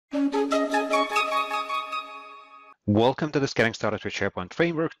Welcome to this Getting Started with SharePoint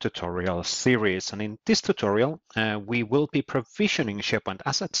Framework tutorial series. And in this tutorial, we will be provisioning SharePoint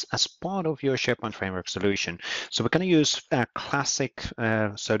assets as part of your SharePoint Framework solution. So we're going to use a classic,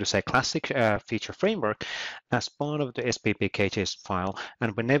 feature framework as part of the SPFx file.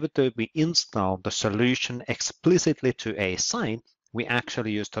 And whenever we install the solution explicitly to a site, we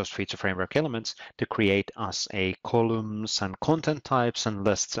actually use those feature framework elements to create us a columns and content types and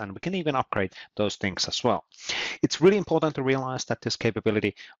lists, and we can even upgrade those things as well. It's really important to realize that this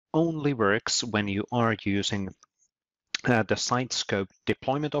capability only works when you are using the site scope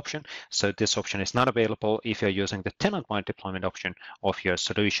deployment option. So this option is not available if you're using the tenant-wide deployment option of your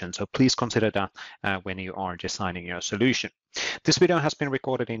solution. So please consider that when you are designing your solution. This video has been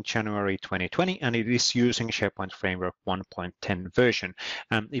recorded in January 2020, and it is using SharePoint Framework 1.10 version.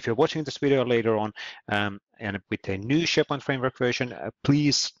 If you're watching this video later on and with a new SharePoint Framework version,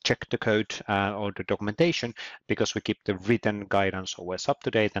 please check the code or the documentation, because we keep the written guidance always up to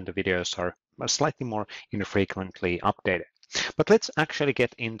date and the videos are slightly more infrequently updated. But let's actually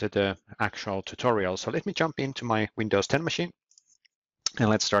get into the actual tutorial. So let me jump into my Windows 10 machine. And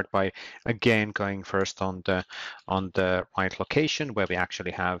let's start by, again, going first on the right location where we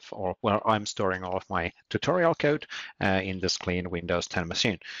actually have, or where I'm storing all of my tutorial code in this clean Windows 10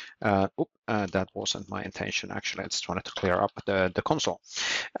 machine. That wasn't my intention, actually. I just wanted to clear up the console.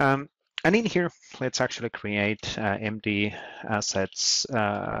 And in here, let's actually create MD assets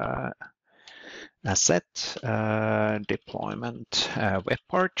deployment web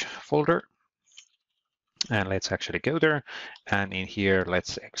part folder. And let's actually go there, and in here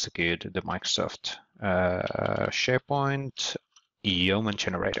let's execute the Microsoft SharePoint Yeoman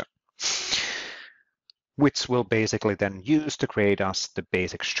generator, which will basically then use to create us the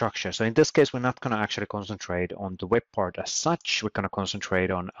basic structure. So in this case, we're not going to actually concentrate on the web part as such. We're going to concentrate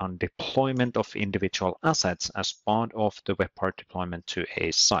on deployment of individual assets as part of the web part deployment to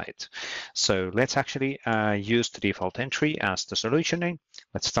a site. So let's actually use the default entry as the solution name.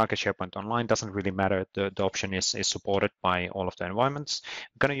 Let's target SharePoint Online. Doesn't really matter. The option is supported by all of the environments.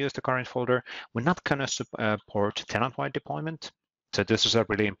 We're going to use the current folder. We're not going to support tenant-wide deployment. So this is a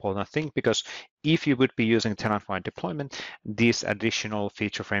really important thing, because if you would be using tenant-wide deployment, these additional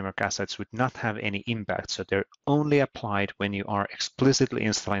feature framework assets would not have any impact. So they're only applied when you are explicitly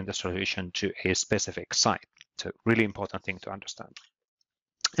installing the solution to a specific site. So really important thing to understand.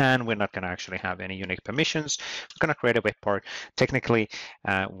 And we're not going to actually have any unique permissions. We're going to create a web part. Technically,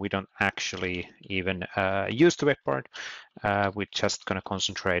 we don't actually even use the web part. We're just going to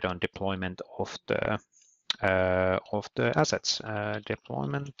concentrate on deployment of the assets,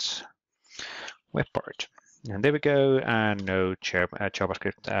 deployment web part. And there we go, and no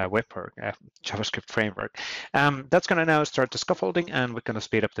JavaScript web part, JavaScript framework. That's going to now start the scaffolding, and we're going to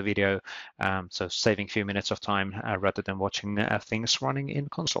speed up the video, so saving a few minutes of time rather than watching things running in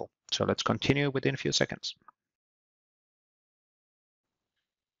console. So let's continue within a few seconds.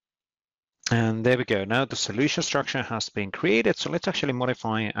 And there we go. Now the solution structure has been created. So let's actually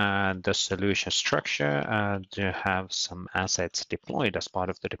modify the solution structure to have some assets deployed as part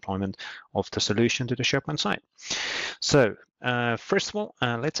of the deployment of the solution to the SharePoint site. So first of all,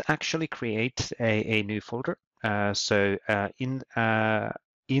 let's actually create a new folder. In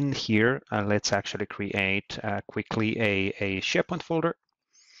here, let's actually create quickly a SharePoint folder,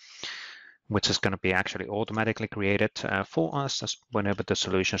 which is going to be actually automatically created for us as whenever the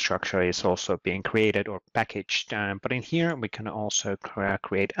solution structure is also being created or packaged. But in here, we can also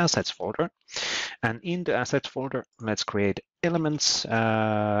create assets folder. And in the assets folder, let's create elements.xml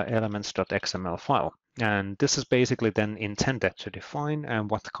file. And this is basically then intended to define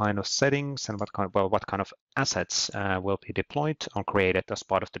what kind of settings and what kind of assets will be deployed or created as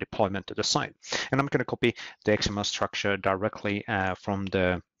part of the deployment to the site. And I'm going to copy the XML structure directly from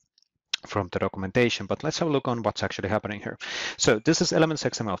the documentation, but let's have a look on what's actually happening here. So this is elements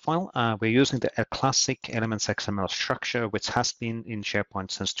XML file. We're using the classic elements XML structure, which has been in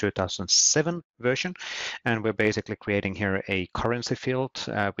SharePoint since 2007 version. And we're basically creating here a currency field.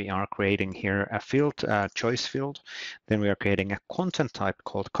 We are creating here a field, choice field. Then we are creating a content type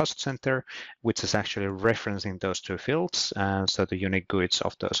called cost center, which is actually referencing those two fields. So the unique goods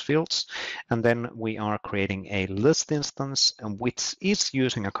of those fields. And then we are creating a list instance, which is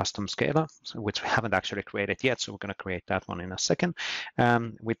using a custom scaler, which we haven't actually created yet. So we're going to create that one in a second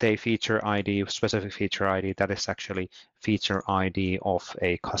with a feature ID, specific feature ID that is actually feature ID of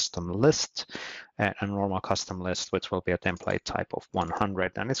a custom list, a normal custom list, which will be a template type of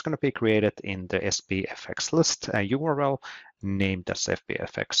 100. And it's going to be created in the SPFx list URL named as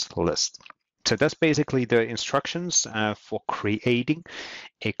SPFx list. So that's basically the instructions for creating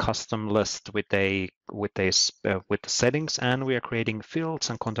a custom list with the settings, and we are creating fields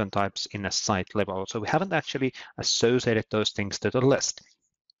and content types in a site level. So we haven't actually associated those things to the list.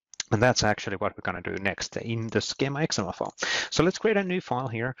 And that's actually what we're going to do next in the schema XML file. So let's create a new file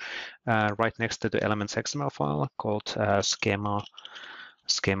here right next to the elements XML file called schema.xml.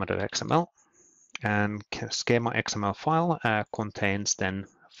 And schema XML file contains then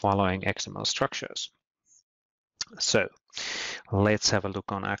following XML structures. So let's have a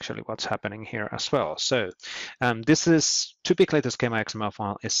look on actually what's happening here as well. So this is typically the schema XML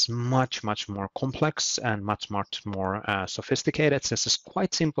file is much more complex and much more sophisticated. This is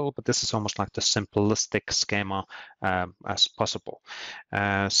quite simple, but this is almost like the simplistic schema as possible.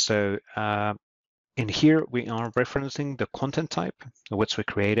 In here, we are referencing the content type, which we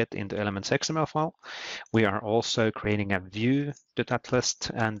created in the elements XML file. We are also creating a view to that list.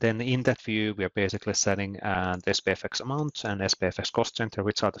 And then in that view, we are basically setting the SPFx amount and SPFx cost center,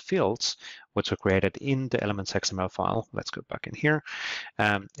 which are the fields which were created in the elements XML file. Let's go back in here,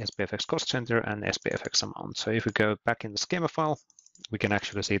 SPFx cost center and SPFx amount. So if we go back in the schema file, we can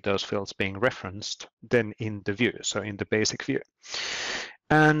actually see those fields being referenced then in the view, so in the basic view.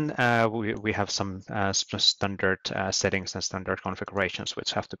 And we have some standard settings and standard configurations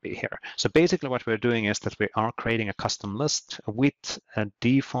which have to be here. So basically what we're doing is that we are creating a custom list with a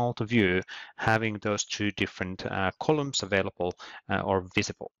default view having those two different columns available or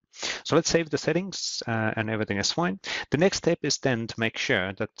visible. So let's save the settings and everything is fine. The next step is then to make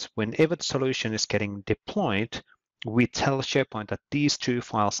sure that whenever the solution is getting deployed, we tell SharePoint that these two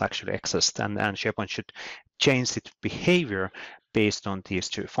files actually exist, and SharePoint should change its behavior based on these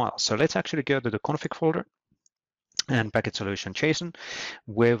two files. So let's actually go to the config folder and package solution JSON,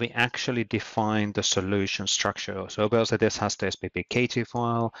 where we actually define the solution structure. So obviously this has the SPPKT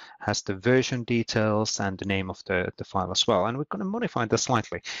file, has the version details and the name of the file as well. And we're going to modify this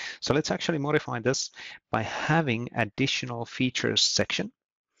slightly. So let's actually modify this by having additional features section,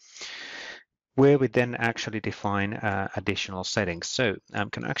 where we then actually define additional settings. So I'm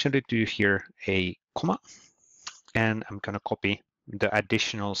going to actually do here a comma, and I'm going to copy the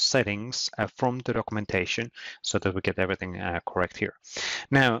additional settings from the documentation so that we get everything correct here.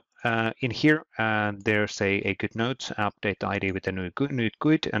 Now, in here, there's a good note, update the ID with the new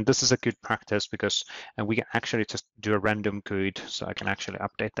GUID, and this is a good practice because we can actually just do a random GUID, so I can actually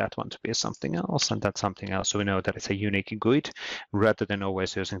update that one to be something else, and that's something else, so we know that it's a unique GUID rather than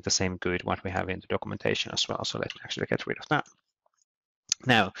always using the same GUID what we have in the documentation as well. So let me actually get rid of that.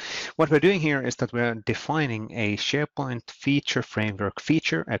 Now, what we're doing here is that we're defining a SharePoint Feature Framework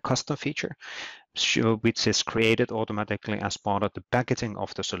feature, a custom feature, which is created automatically as part of the packaging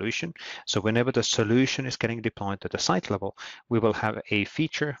of the solution. So whenever the solution is getting deployed to the site level, we will have a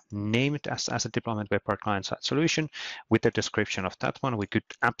feature named as a deployment web part client side solution with the description of that one. We could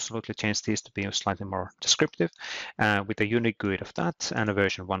absolutely change these to be slightly more descriptive with a unique GUID of that and a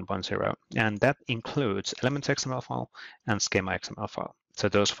version 1.0. And that includes elements XML file and schema XML file. So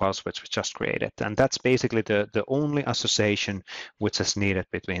those files which we just created. And that's basically the only association which is needed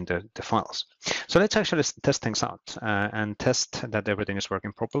between the files. So let's actually test things out and test that everything is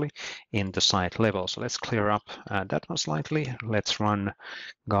working properly in the site level. So let's clear up that one slightly. Let's run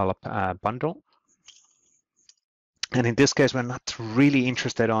gallop bundle. And in this case, we're not really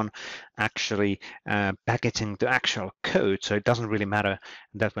interested on actually packaging the actual code. So it doesn't really matter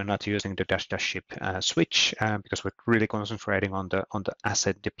that we're not using the -- ship switch because we're really concentrating on the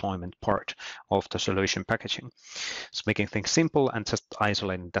asset deployment part of the solution packaging. So making things simple and just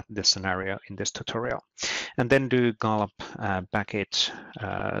isolating this scenario in this tutorial. And then do gallop package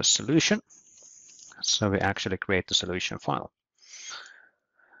solution. So we actually create the solution file.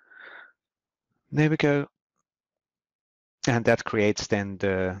 There we go. And that creates then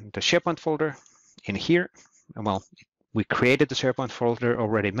the SharePoint folder in here. Well, we created the SharePoint folder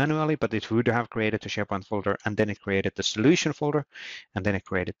already manually, but it would have created the SharePoint folder, and then it created the solution folder, and then it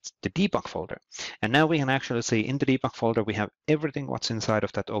created the debug folder. And now we can actually see in the debug folder, we have everything what's inside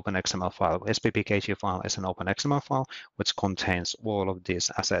of that open XML file. SPPKT file is an open XML file, which contains all of these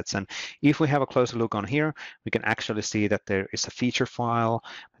assets. And if we have a closer look on here, we can actually see that there is a feature file.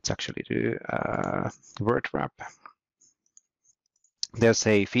 Let's actually do word wrap. There's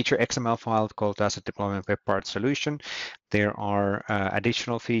a feature XML file called Asset Deployment Web Part Solution. There are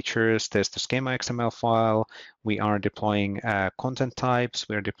additional features. There's the schema XML file. We are deploying content types.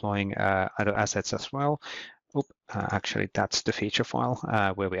 We're deploying other assets as well. Actually, that's the feature file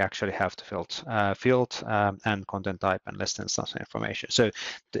where we actually have the field and content type and list instance information. So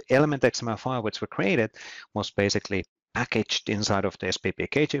the element XML file which we created was basically packaged inside of the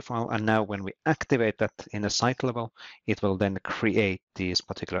SPFx file, and now when we activate that in the site level, it will then create these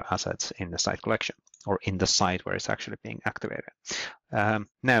particular assets in the site collection or in the site where it's actually being activated.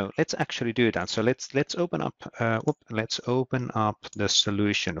 Now let's actually do that. So let's open up the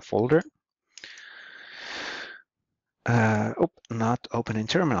solution folder. Not open in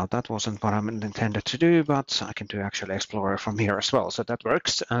terminal. That wasn't what I intended to do, but I can do actually Explorer from here as well. So that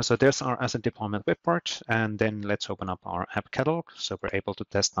works. So there's our asset deployment web part, and then let's open up our app catalog so we're able to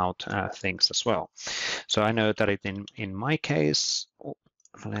test out things as well. So I know that in my case,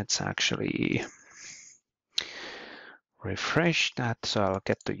 let's actually refresh that. So I'll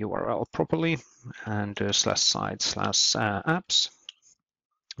get the URL properly and do /site/apps,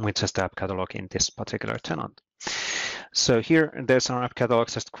 which is the app catalog in this particular tenant. So here, there's our app catalog.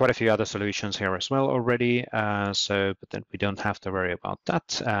 There's quite a few other solutions here as well already. But then we don't have to worry about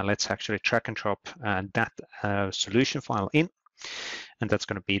that. Let's actually drag and drop that solution file in. And that's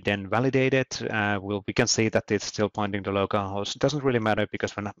going to be then validated. We can see that it's still pointing to localhost. It doesn't really matter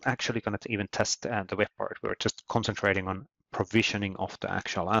because we're not actually going to even test the web part. We're just concentrating on provisioning of the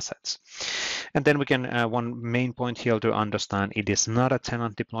actual assets. And then we can, one main point here to understand, it is not a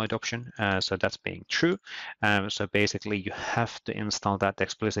tenant deployed option. So that's being true. So basically you have to install that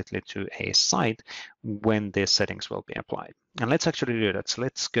explicitly to a site when these settings will be applied. And let's actually do that. So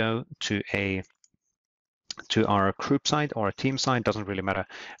let's go to our group site or team site, doesn't really matter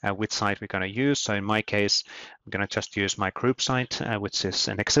which site we're going to use. So in my case, I'm going to just use my group site, which is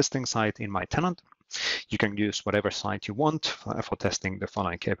an existing site in my tenant. You can use whatever site you want for testing the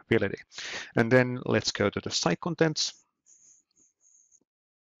following capability. And then let's go to the site contents.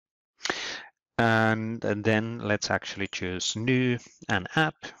 And then let's actually choose new and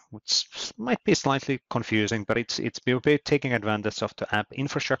app, which might be slightly confusing, but we're taking advantage of the app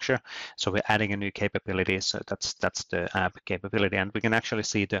infrastructure. So we're adding a new capability. So that's the app capability. And we can actually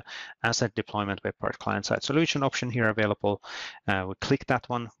see the asset deployment web part client-side solution option here available. We click that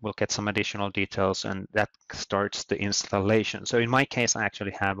one, we'll get some additional details, and that starts the installation. So in my case, I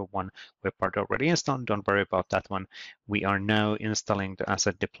actually have one web part already installed. Don't worry about that one. We are now installing the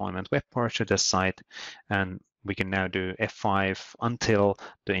asset deployment web part to the site, and we can now do F5 until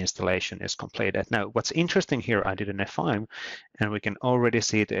the installation is completed. Now, what's interesting here, I did an F5, and we can already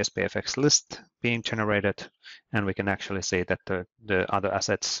see the SPFx list being generated, and we can actually see that the other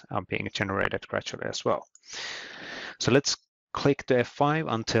assets are being generated gradually as well. So let's click the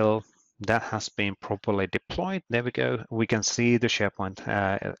F5 until that has been properly deployed. There we go. We can see the SharePoint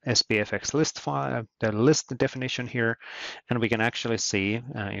SPFx list file, the list definition here, and we can actually see,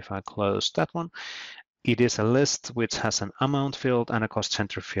 if I close that one, it is a list which has an amount field and a cost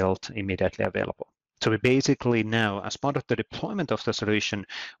center field immediately available. So we basically now, as part of the deployment of the solution,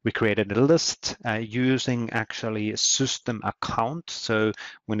 we created a list using actually a system account. So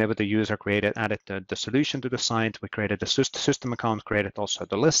whenever the user added the solution to the site, we created a system account, created also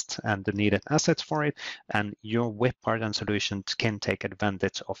the list and the needed assets for it. And your web part and solutions can take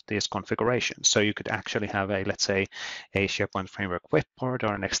advantage of this configuration. So you could actually have let's say, a SharePoint Framework web part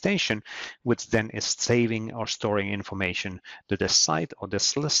or an extension, which then is saving or storing information to this site or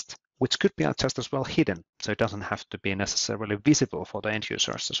this list, which could be just as well hidden, so it doesn't have to be necessarily visible for the end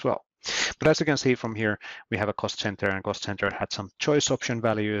users as well. But as you can see from here, we have a cost center, and cost center had some choice option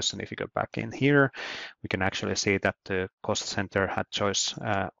values. And if you go back in here, we can actually see that the cost center had choice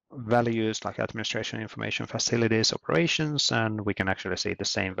values like administration, information, facilities, operations, and we can actually see the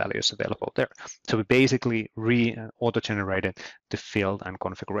same values available there. So we basically auto-generated the field and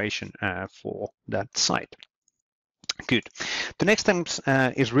configuration for that site. Good. The next thing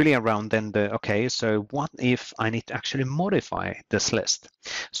is really around then so what if I need to actually modify this list?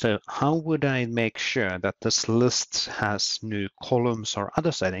 So how would I make sure that this list has new columns or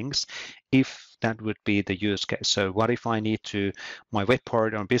other settings if that would be the use case? So what if I need to, my web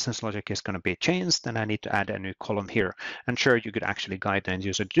part or business logic is going to be changed, and I need to add a new column here. And sure, you could actually guide the end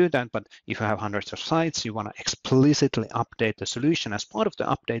user to do that, but if you have hundreds of sites, you want to explicitly update the solution. As part of the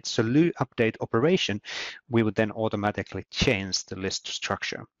update operation, we would then automatically change the list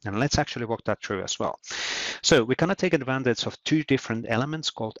structure. And let's actually walk that through as well. So we're going to take advantage of two different elements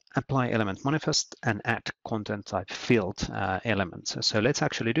called apply element manifest and add content type field elements. So let's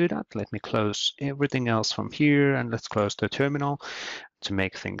actually do that. Let me close everything else from here, and let's close the terminal to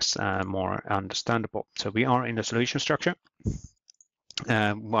make things more understandable. So we are in the solution structure.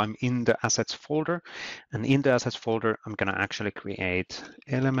 I'm in the assets folder, and in the assets folder, I'm going to actually create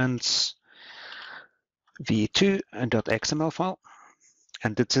elements v2.xml file.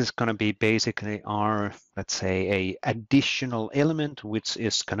 And this is going to be basically our, let's say, a additional element which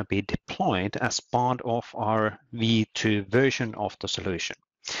is going to be deployed as part of our V2 version of the solution.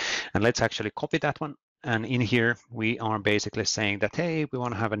 And let's actually copy that one. And in here, we are basically saying that, hey, we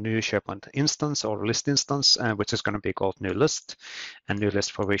want to have a new SharePoint instance or list instance, which is going to be called new list. And new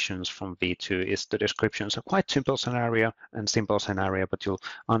list provisions from V2 is the description. So quite simple scenario, but you'll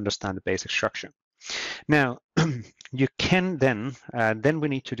understand the basic structure. Now, you can then we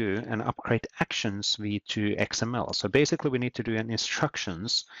need to do an upgrade actions v2 XML. So basically, we need to do an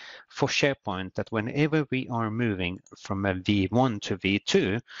instructions for SharePoint that whenever we are moving from a V1 to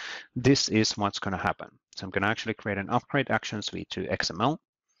V2, this is what's going to happen. So I'm going to actually create an upgrade actions v2 XML,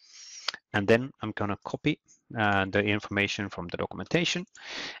 and then I'm going to copy the information from the documentation.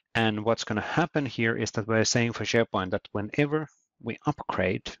 And what's going to happen here is that we're saying for SharePoint that whenever we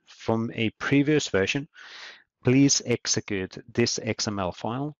upgrade from a previous version, please execute this XML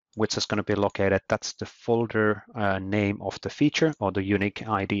file, which is going to be located, that's the folder name of the feature or the unique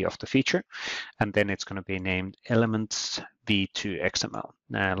ID of the feature. And then it's going to be named elements v2 XML,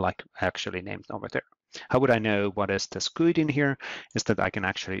 like actually named over there. How would I know what is this GUID in here? Is that I can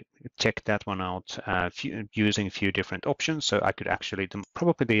actually check that one out using a few different options. So I could actually,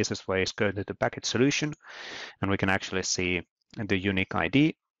 probably the easiest way is go to the package solution, and we can actually see the unique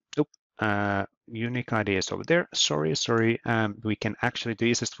ID. Unique ID is over there. Sorry. We can actually, the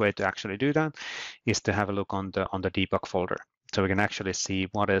easiest way to actually do that is to have a look on the debug folder. So we can actually see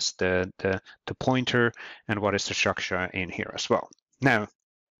what is the pointer and what is the structure in here as well. Now,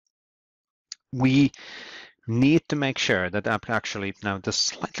 we need to make sure that actually, now this is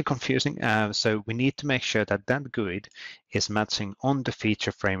slightly confusing. So we need to make sure that that GUID is matching on the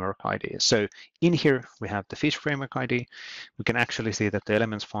feature framework ID. So in here, we have the feature framework ID. We can actually see that the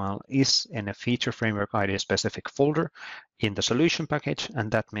elements file is in a feature framework ID specific folder in the solution package. And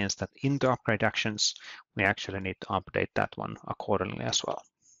that means that in the upgrade actions, we actually need to update that one accordingly as well.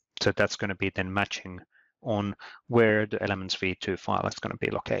 So that's going to be then matching on where the elements v2 file is going to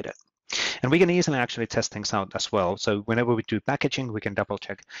be located. And we can easily actually test things out as well. So whenever we do packaging, we can double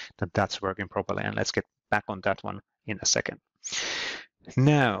check that that's working properly. And let's get back on that one in a second.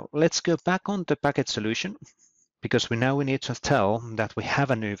 Now, let's go back on the package solution, because we need to tell that we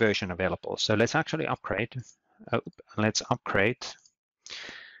have a new version available. So let's actually upgrade. Let's upgrade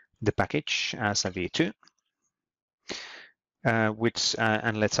the package as a v2,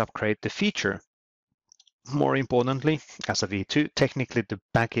 and let's upgrade the feature. More importantly, as a v2, technically the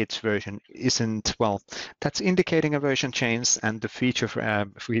package version isn't, well, that's indicating a version change, and the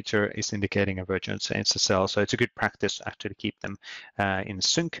feature is indicating a version change as well. So it's a good practice to actually keep them in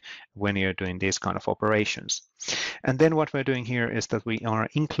sync when you're doing these kind of operations. And then what we're doing here is that we are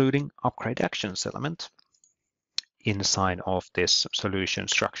including upgrade actions element inside of this solution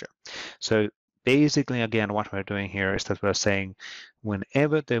structure. So basically, again, what we're doing here is that we're saying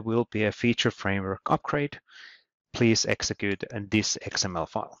whenever there will be a feature framework upgrade, please execute this XML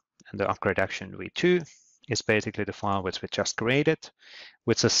file. And the upgrade action v2 is basically the file which we just created,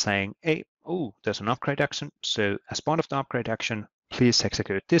 which is saying, hey, oh, there's an upgrade action. So as part of the upgrade action, please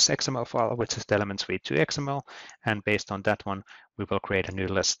execute this XML file, which is the elements v2 XML. And based on that one, we will create a new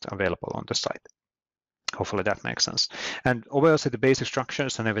list available on the site. Hopefully that makes sense. And obviously the basic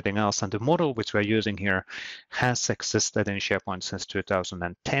structures and everything else and the model which we're using here has existed in SharePoint since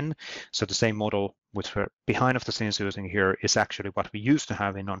 2010. So the same model which we're behind of the scenes using here is actually what we used to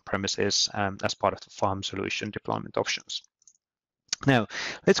have in on-premises as part of the farm solution deployment options. Now,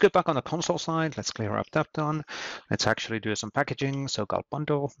 let's go back on the console side. Let's clear up that one. Let's actually do some packaging. So gulp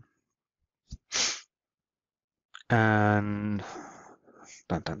bundle. And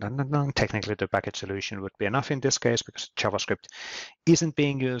technically, the package solution would be enough in this case because JavaScript isn't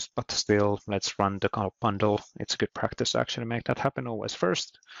being used, but still, let's run the gulp bundle. It's a good practice to actually make that happen always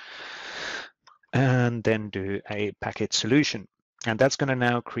first. And then do a package solution. And that's going to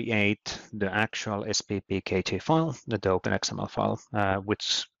now create the actual SPFx file, the OpenXML file,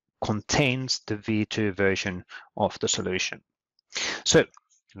 which contains the v2 version of the solution. So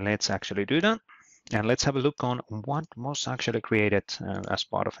let's actually do that. And let's have a look on what was actually created as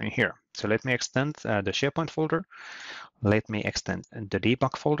part of in here. So let me extend the SharePoint folder. Let me extend the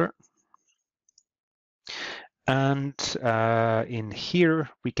debug folder. And in here,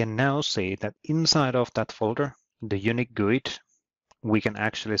 we can now see that inside of that folder, the unique GUID, we can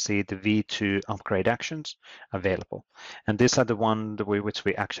actually see the v2 upgrade actions available. And these are the one which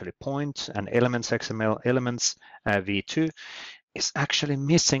we actually point, and elements XML, elements v2 is actually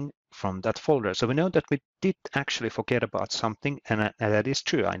missing from that folder. So we know that we did actually forget about something, and that is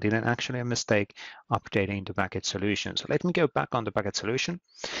true. I didn't actually a mistake updating the package solution. So let me go back on the package solution,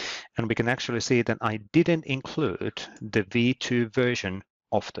 and we can actually see that I didn't include the v2 version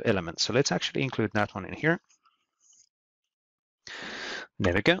of the element. So let's actually include that one in here.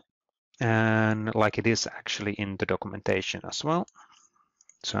 There we go. And like it is actually in the documentation as well.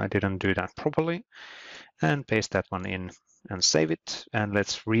 So I didn't do that properly. And paste that one in and save it. And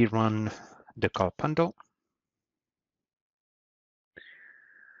let's rerun the Gulp bundle.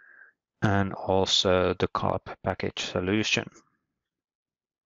 And also the Gulp package solution.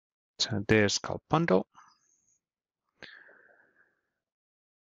 So there's Gulp bundle.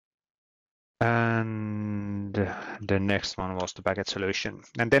 And the next one was the package solution.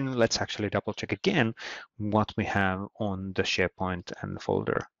 And then let's actually double check again what we have on the SharePoint and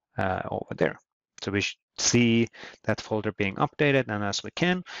folder over there. So we see that folder being updated, and as we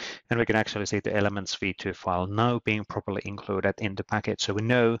can, and we can actually see the elements v2 file now being properly included in the package. So we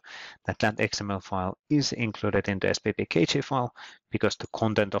know that that XML file is included in the SPFx file because the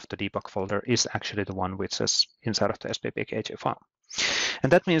content of the debug folder is actually the one which is inside of the SPFx file.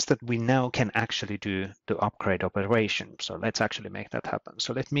 And that means that we now can actually do the upgrade operation. So let's actually make that happen.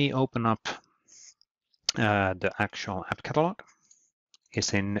 So let me open up the actual app catalog.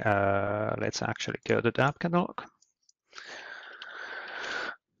 Is in, let's actually go to the app catalog.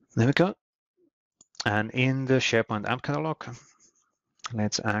 There we go. And in the SharePoint app catalog,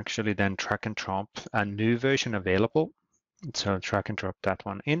 let's actually then drag and drop a new version available. So drag and drop that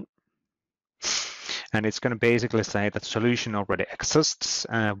one in. And it's going to basically say that solution already exists.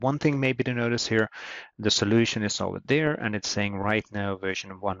 One thing maybe to notice here, the solution is over there, and it's saying right now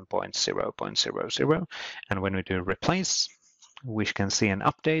version 1.0.00. And when we do replace, we can see an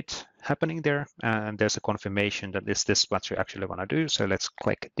update happening there, and there's a confirmation that is this what you actually want to do. So let's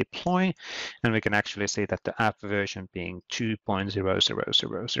click deploy, and we can actually see that the app version being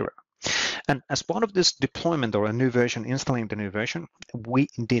 2.0000. And as part of this deployment or a new version, installing the new version, we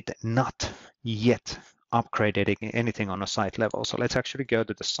did not yet upgrade anything on a site level. So let's actually go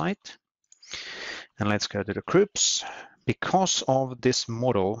to the site, and let's go to the groups. Because of this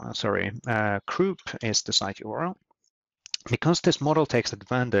model, group is the site URL. Because this model takes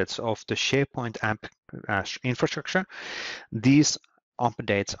advantage of the SharePoint app infrastructure, these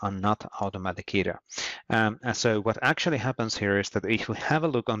updates are not automatic either. And so what actually happens here is that if we have a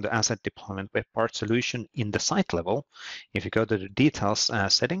look on the asset deployment web part solution in the site level, if you go to the details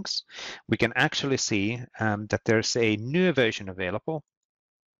settings, we can actually see that there's a new version available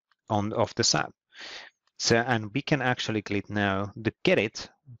of this app. So, and we can actually click now to get it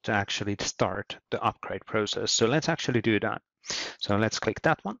to actually start the upgrade process. So let's actually do that. So let's click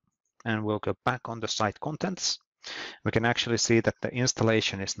that one, and we'll go back on the site contents. We can actually see that the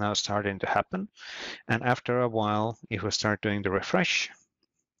installation is now starting to happen. And after a while, if we start doing the refresh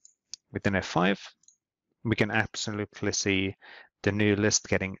within F5, we can absolutely see the new list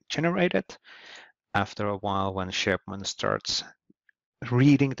getting generated. After a while, when SharePoint starts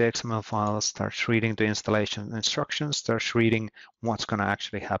reading the XML files, starts reading the installation instructions, starts reading what's going to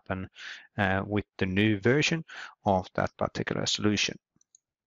actually happen with the new version of that particular solution.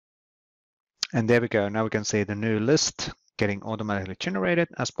 And there we go. Now we can see the new list getting automatically generated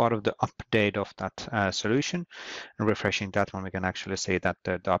as part of the update of that solution. And refreshing that one, we can actually see that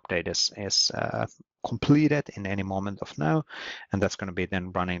the update is completed in any moment of now, and that's going to be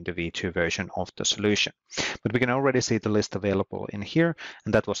then running the v2 version of the solution. But we can already see the list available in here,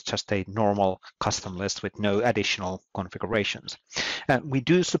 and that was just a normal custom list with no additional configurations. We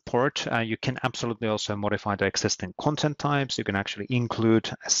do support, you can absolutely also modify the existing content types. You can actually include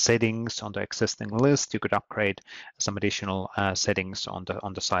settings on the existing list. You could upgrade some additional settings on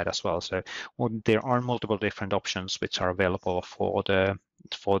the site as well. So there are multiple different options which are available for the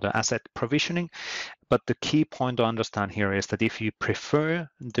asset provisioning. But the key point to understand here is that if you prefer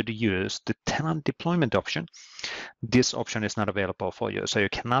to use the tenant deployment option, this option is not available for you. So you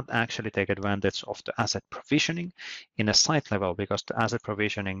cannot actually take advantage of the asset provisioning in a site level, because the asset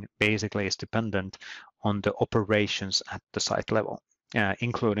provisioning basically is dependent on the operations at the site level,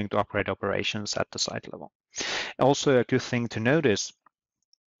 including the upgrade operations at the site level. Also, a good thing to notice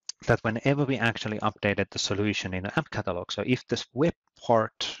that whenever we actually updated the solution in the app catalog, so if this web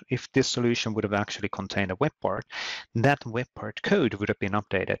part, if this solution would have actually contained a web part, that web part code would have been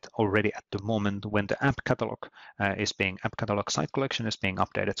updated already at the moment when the app catalog app catalog site collection is being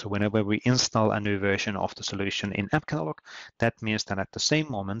updated. So whenever we install a new version of the solution in app catalog, that means that at the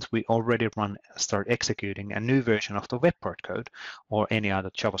same moment we already start executing a new version of the web part code or any other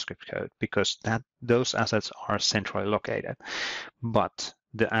JavaScript code, because those assets are centrally located. But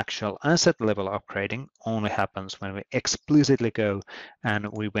The actual asset level upgrading only happens when we explicitly go and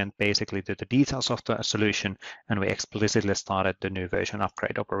we went basically to the details of the solution and we explicitly started the new version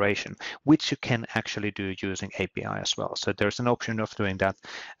upgrade operation, which you can actually do using API as well. So there's an option of doing that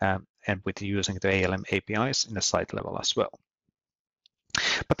and with using the ALM APIs in the site level as well.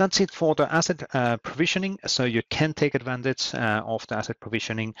 But that's it for the asset provisioning. So you can take advantage of the asset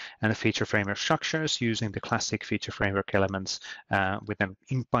provisioning and the feature framework structures using the classic feature framework elements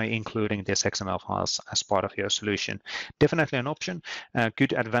by including these XML files as part of your solution. Definitely an option.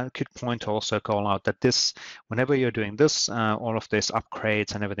 Good point to also call out that this, whenever you're doing this, all of these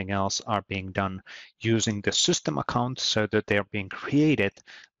upgrades and everything else are being done using the system account so that they're being created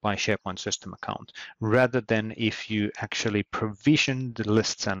by SharePoint system account, rather than if you actually provision the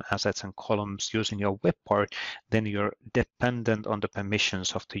lists and assets and columns using your web part, then you're dependent on the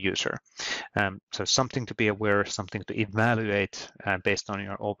permissions of the user. So something to be aware, something to evaluate based on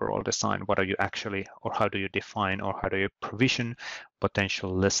your overall design. What are you actually, or how do you define, or how do you provision potential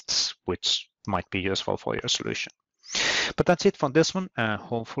lists which might be useful for your solution? But that's it for this one.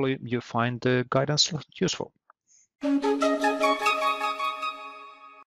 Hopefully you find the guidance useful.